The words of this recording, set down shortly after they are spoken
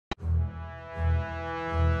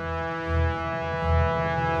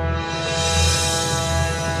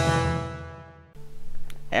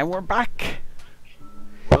And we're back.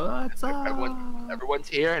 What's up? Everyone's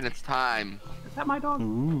here, and it's time. Is that my dog?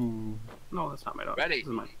 Ooh. No, that's not my dog. Ready? This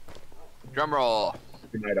is mine. Drum roll.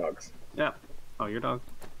 My dogs. Yeah. Oh, your dog?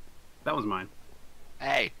 That was mine.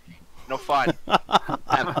 Hey, no fun.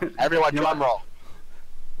 Everyone, drum roll.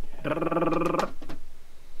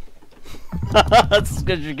 That's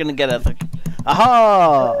because you're gonna get it.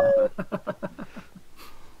 Aha!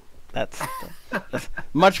 That's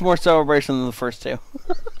much more celebration than the first two.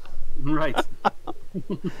 Right.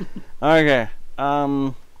 Okay.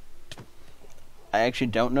 I actually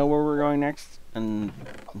don't know where we're going next, and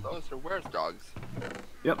Those are where's dogs?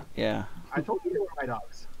 Yep. yeah. I told you they were my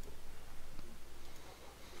dogs.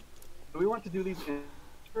 Do we want to do these in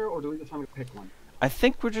order, or do we just want to pick one? I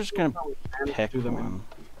think we're just gonna pick do them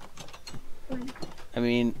one. I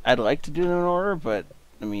mean, I'd like to do them in order, but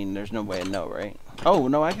I mean, there's no way to know, right? Oh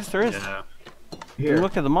no, I guess there is. Yeah. Here,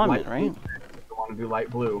 Look at the monument, light right? blue. I want to do light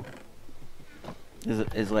blue.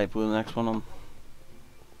 Is light blue the next one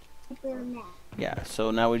on? Yeah.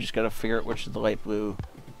 So now we just gotta figure out which is the light blue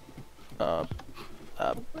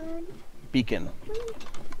beacon,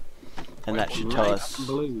 and that should tell us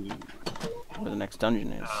Blue. where the next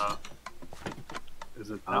dungeon is.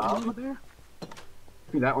 Is it that one over there?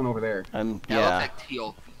 That one over there. Yeah, it Yeah. looks like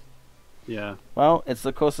teal. Yeah. Well, it's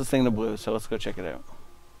the closest thing to blue, so let's go check it out.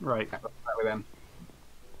 Right. That way then.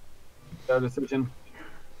 So decision.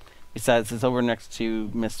 Besides, it's over next to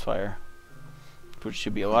Mistfire, which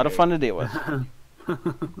should be a lot of fun to deal with.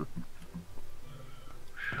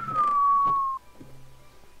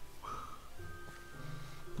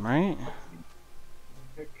 Right?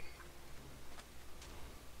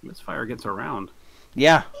 This fire gets around.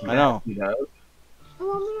 Yeah, I know. He does.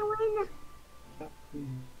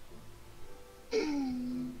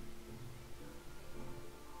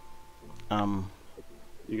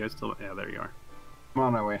 You guys still? Yeah, there you are. I'm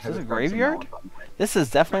on my way. Is this a graveyard? This is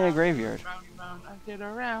definitely a graveyard.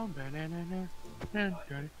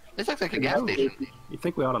 This looks like a gas station. You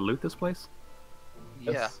think we ought to loot this place?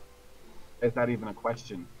 Yeah. Is that even a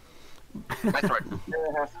question? That's right.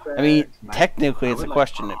 I mean, technically I it's a would like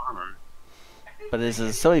question, armor. but it's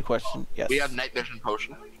a silly question. Yes. We have night vision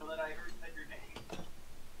potion.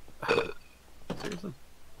 Seriously?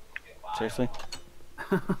 Seriously?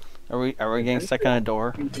 Are we getting stuck on a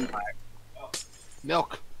door?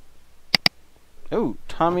 Milk. Oh,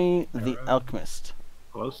 Tommy the Alchemist.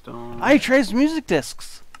 Glowstone. I traced music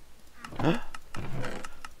discs.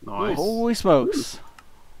 Nice. Holy smokes!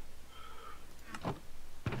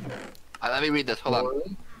 Let me read this. Hold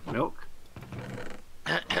on. Milk.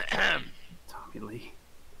 Tommy Lee.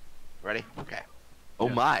 Ready? Okay. Oh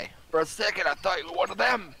Yeah. my. For a second, I thought you were one of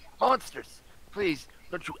them. Monsters. Please,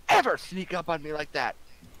 don't you ever sneak up on me like that.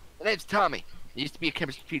 My name's Tommy. I used to be a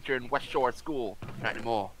chemistry teacher in West Shore School. Not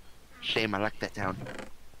anymore. Shame I locked that down.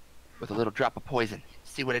 With a little drop of poison.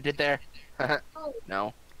 See what I did there?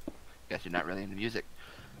 No. Guess you're not really into music.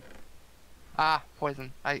 Ah,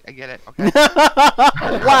 poison. I get it. Okay.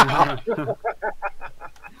 Wow!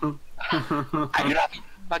 I do not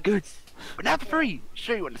my goods, but not for free.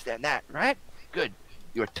 Sure you understand that, right? Good.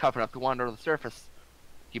 You are tough enough to wander on the surface.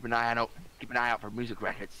 Keep an eye out for music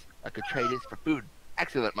records. I could trade this for food.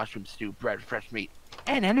 Excellent mushroom stew, bread, fresh meat,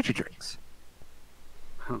 and energy drinks.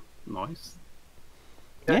 Nice.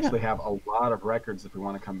 We Yeah. actually have a lot of records if we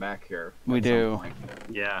want to come back here. We at some do. point.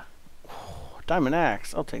 Yeah. Diamond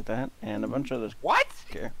axe. I'll take that, and a bunch of others. What?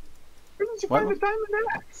 Okay. Where did you What? find the diamond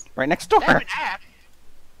axe? Right next door. Damn it, app.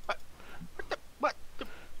 What the?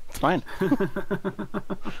 It's mine.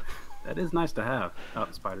 That is nice to have. Oh,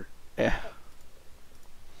 spider. Yeah.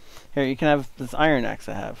 Here, you can have this iron axe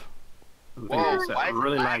I have. The thing Whoa, is why is it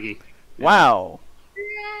really laggy? laggy. Wow.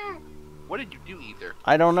 What did you do, Ether?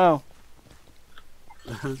 I don't know.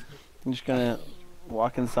 I'm just gonna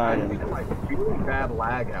walk inside and It's like really bad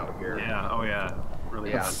lag out here. Yeah. Oh yeah. Really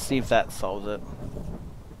Yeah. let's see if that solves it.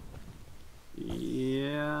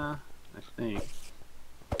 Yeah. I think.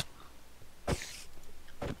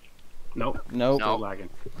 Nope. Nope. No. Still lagging.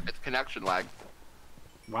 It's connection lag.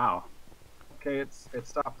 Wow. Okay, it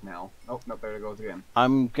stopped now. Oh, no, there it goes again.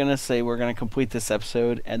 I'm gonna say we're gonna complete this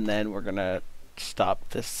episode and then we're gonna stop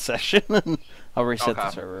this session and I'll reset the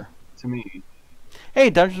Okay. server. To me. Hey,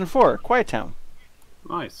 Dungeon 4, Quiet Town.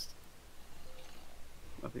 Nice.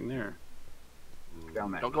 Nothing there.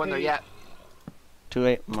 Down that Don't go in there cave. yet. Too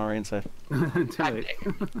late, I'm already inside. Too God late.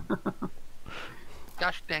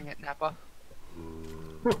 Gosh dang it, Nappa.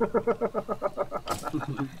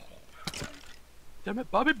 Damn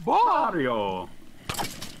it, Bobby Bob! Mario.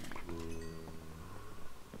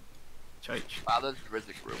 Church. Father's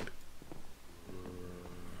Rizik room.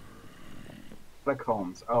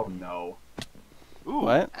 Catacombs. Oh no. Ooh,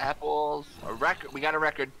 What? apples. A record. We got a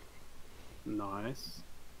record. Nice.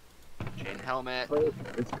 Chain helmet.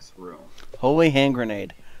 Physics room. Holy hand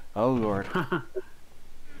grenade. Oh lord.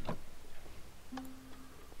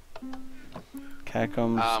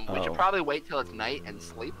 Catacombs. We should probably wait till it's night and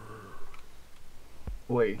sleep.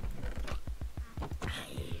 Wait.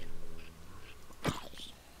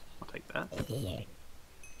 I'll take that.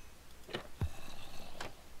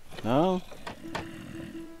 No.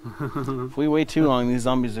 If we wait too long, these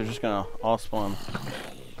zombies are just gonna all spawn.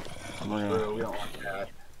 And we're gonna... True, we don't want that.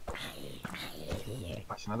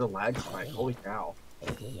 Gosh, another lag spike. Holy cow.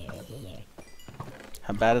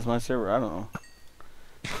 How bad is my server? I don't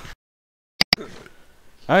know.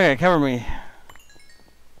 Okay, cover me.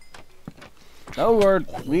 Oh, we're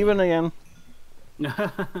leaving again.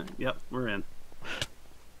 Yep, we're in.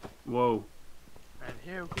 Whoa. And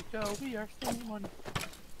here we go. We are staying one.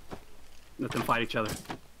 Let them fight each other.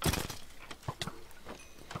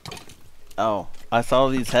 Oh, I saw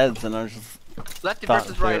these heads and I was just Lefty thought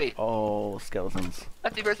versus they're righty. all skeletons.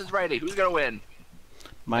 Lefty versus righty. Who's gonna win?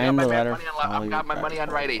 Mind the ladder. I've got my money on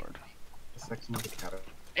righty. A section of the catacomb.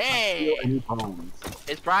 Hey! Any bones.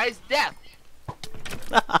 His prize, death.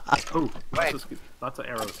 Oh, Wait. lots of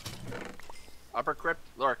arrows. Upper crypt,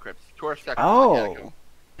 lower crypt. Tourist section. Oh,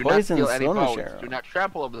 Do not poison steal any skirmish bones. arrow. Do not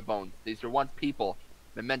trample over the bones. These are once people.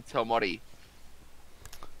 Memento mori.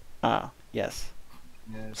 Ah, yes.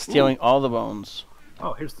 Yes. Stealing all the bones.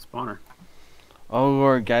 Oh, here's the spawner. Oh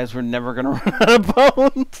lord, guys, we're never gonna run out of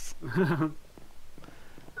bones.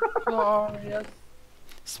 Glorious.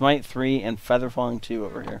 Smite 3 and Feather Falling 2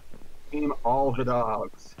 over here. Team all the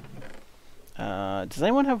dogs. Does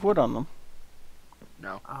anyone have wood on them?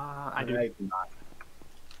 No. I do. do not.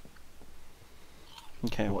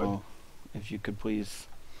 Okay, Wood. well, if you could please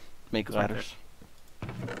make It's right ladders.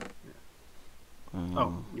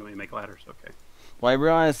 Oh, you want me to make ladders? Okay. Well, I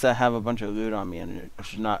realized I have a bunch of loot on me and I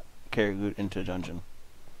should not carry loot into dungeon.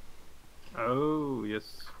 Oh,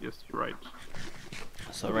 yes, yes, you're right.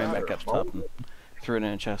 So I ran back up top and threw it in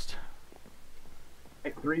a chest.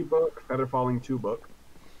 3 book, Feather Falling 2 book.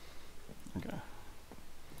 Okay.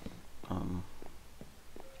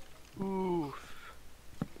 Oof.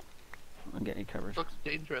 I'll get you covered. Looks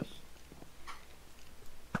dangerous.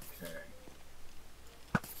 Okay.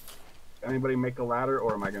 Anybody make a ladder,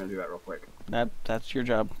 or am I gonna do that real quick? That's your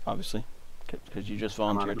job, obviously, because you just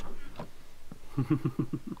volunteered.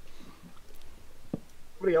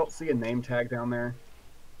 Anybody else see a name tag down there?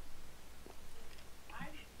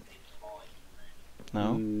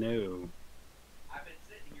 No. No.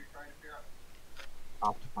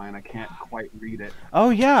 Optifine, I can't quite read it. Oh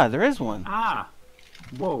yeah, there is one. Ah!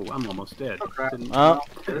 Whoa, I'm almost dead. Oh, crap. Didn't- Oh,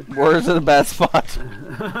 where's in a bad spot?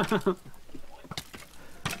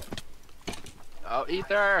 Oh,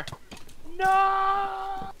 Ether! No!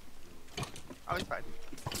 Oh, he's fine.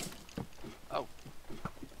 Oh.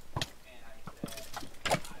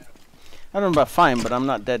 I don't know about fine, but I'm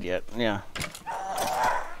not dead yet. Yeah.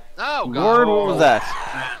 Oh, God. Lord, what was that?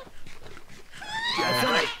 Is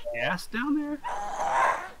that a gas down there?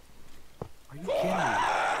 Are you kidding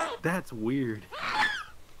me? That's weird.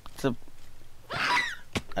 It's a.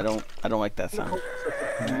 I don't like that sound.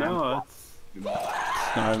 No, it's... It's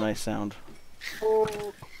not a nice sound.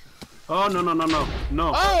 Oh, no, no, no, no.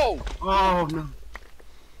 No. Oh! Oh, no.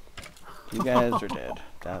 You guys are dead.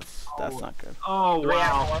 That's not good. Oh,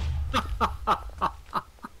 wow.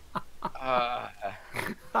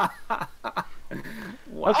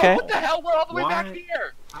 Okay. Oh, what the hell? We're all the way back Why?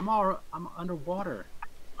 here! I'm underwater.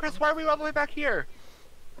 Chris, why are we all the way back here?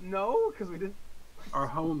 No, because we didn't. Our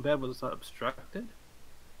home bed was obstructed.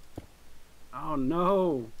 Oh,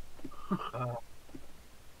 no.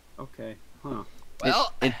 Okay. Huh.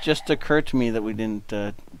 Well, It just occurred to me that we didn't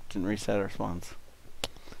reset our spawns.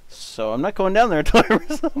 So I'm not going down there until I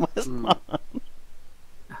reset my spawn.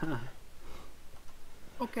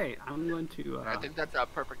 Okay, I'm going to... I think that's a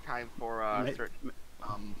perfect time for a certain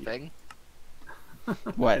thing.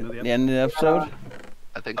 What? End of the The end of the episode?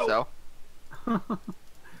 I think so. Or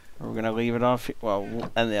we're gonna leave it off. Well,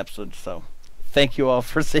 we'll end the episode. So, thank you all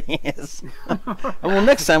for seeing us. And well,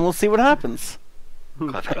 next time we'll see what happens.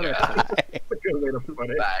 Cliffhanger. Bye. Good way to put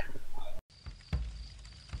it. Bye.